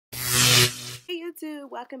Hey YouTube,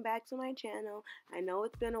 welcome back to my channel. I know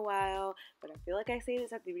it's been a while, but I feel like I say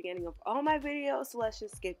this at the beginning of all my videos, so let's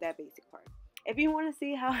just skip that basic part. If you want to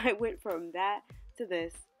see how I went from that to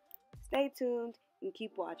this, stay tuned and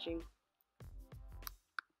keep watching.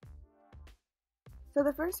 So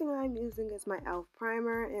the first thing I'm using is my e.l.f.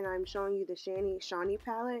 primer, and I'm showing you the Shany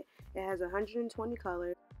palette. It has 120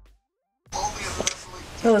 colors.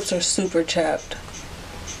 My lips are super chapped.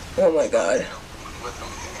 Oh my god.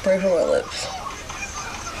 Pray for my lips.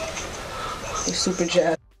 They're super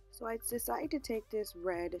chapped. So I decided to take this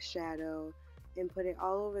red shadow and put it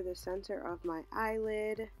all over the center of my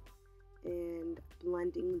eyelid and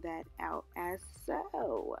blending that out as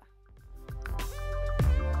so.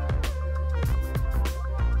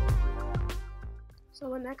 So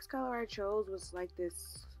the next color I chose was like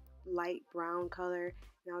this light brown color,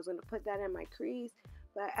 and I was going to put that in my crease,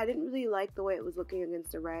 but I didn't really like the way it was looking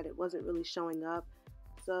against the red. It wasn't really showing up.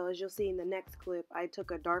 So as you'll see in the next clip, I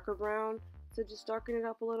took a darker brown to just darken it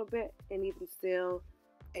up a little bit, and even still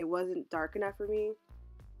it wasn't dark enough for me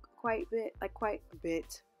quite a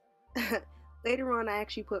bit. Later on I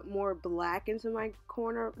actually put more black into my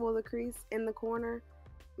corner, well, the crease in the corner,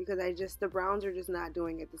 because the browns are just not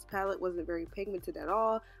doing it. This palette wasn't very pigmented at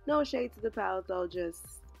all. No shade to the palette though, just,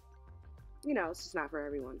 you know, it's just not for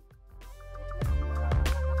everyone.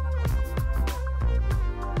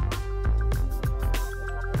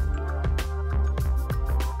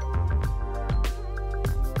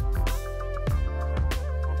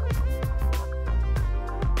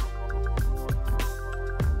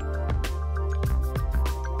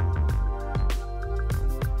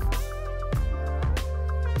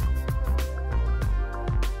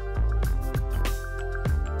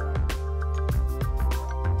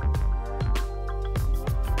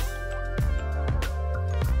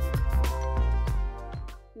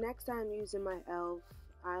 Next I'm using my e.l.f.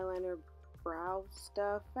 eyeliner brow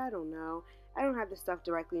stuff. I don't know. I don't have the stuff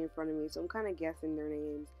directly in front of me, so I'm kind of guessing their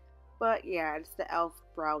names. But yeah, it's the e.l.f.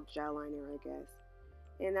 brow gel liner, I guess.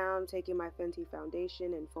 And now I'm taking my Fenty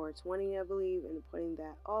foundation in 420, I believe, and putting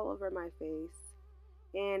that all over my face.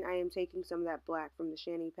 And I am taking some of that black from the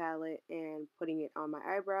Shany palette and putting it on my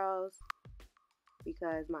eyebrows,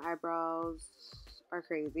 because my eyebrows are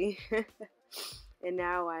crazy. And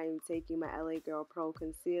now I'm taking my LA Girl Pro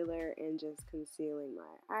concealer and just concealing my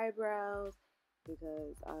eyebrows,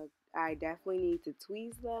 because I definitely need to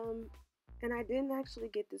tweeze them. And I didn't actually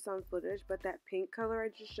get this on footage, but that pink color I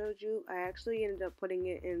just showed you, I actually ended up putting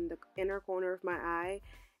it in the inner corner of my eye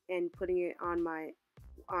and putting it on my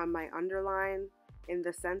underline in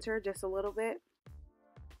the center just a little bit.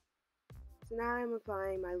 So now I'm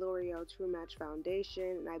applying my L'Oreal True Match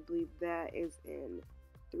foundation, and I believe that is in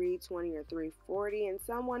 320 or 340, and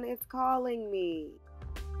someone is calling me.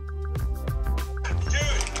 Dude,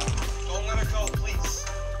 don't let her go, please.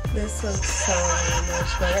 This looks so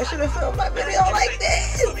much better. I should have filmed my video like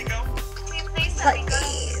this. Let me go. Please, Like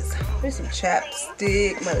these. There's some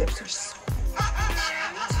chapstick. My lips are so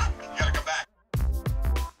chapped. You gotta come back.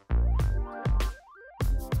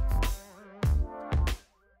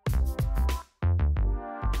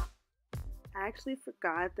 I actually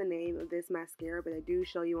forgot the name of this mascara, but I do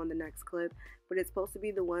show you on the next clip. But it's supposed to be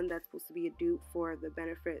the one that's supposed to be a dupe for the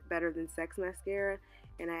Benefit Better Than Sex mascara,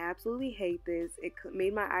 and I absolutely hate this. It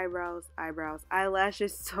made my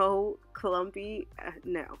eyelashes so clumpy.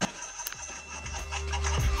 No.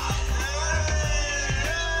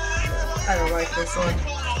 I don't like this one.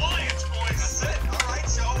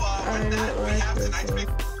 I don't like this one.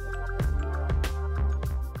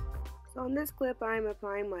 So in this clip, I'm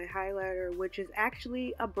applying my highlighter, which is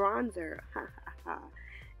actually a bronzer.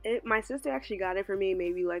 My sister actually got it for me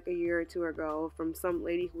maybe like a year or two ago from some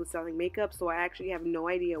lady who was selling makeup, so I actually have no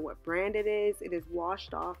idea what brand it is. It is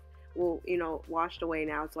washed off, well, you know, washed away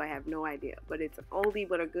now, so I have no idea. But it's an oldie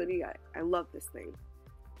but a goodie. I love this thing.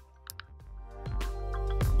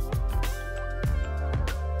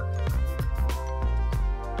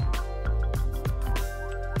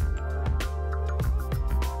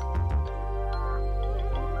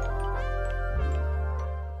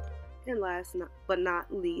 And last but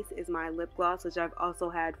not least is my lip gloss, which I've also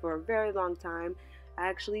had for a very long time. I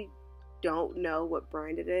actually don't know what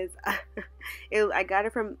brand it is. I got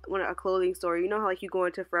it from a clothing store. You know how like you go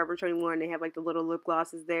into Forever 21 and they have like the little lip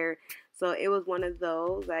glosses there. So it was one of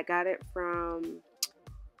those. I got it from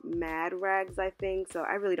Mad Rags, I think. So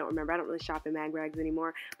I really don't remember. I don't really shop in Mad Rags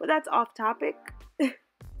anymore. But that's off topic.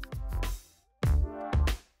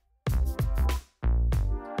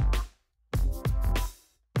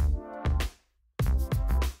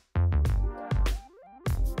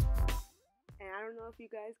 know if you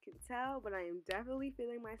guys can tell, but I am definitely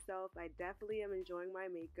feeling myself. I definitely am enjoying my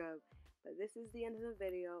makeup. But this is the end of the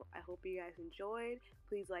video. I hope you guys enjoyed.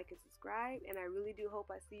 Please like and subscribe, and I really do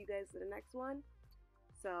hope I see you guys in the next one.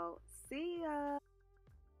 So, see ya!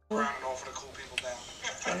 Rounding all for the cool people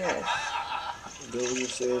down. Yeah. Go what you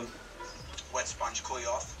said. Wet sponge cool you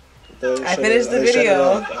off? I finished the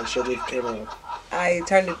video. I shut the camera off. I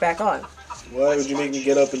turned it back on. Why would you make me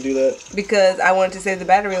get up and do that? Because I wanted to save the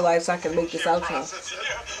battery life so I can make this outro.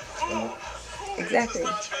 Exactly.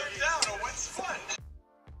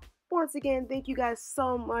 Once again, thank you guys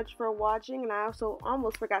so much for watching, and I also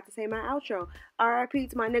almost forgot to say my outro. RIP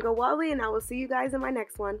to my nigga Wally, and I will see you guys in my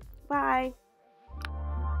next one. Bye!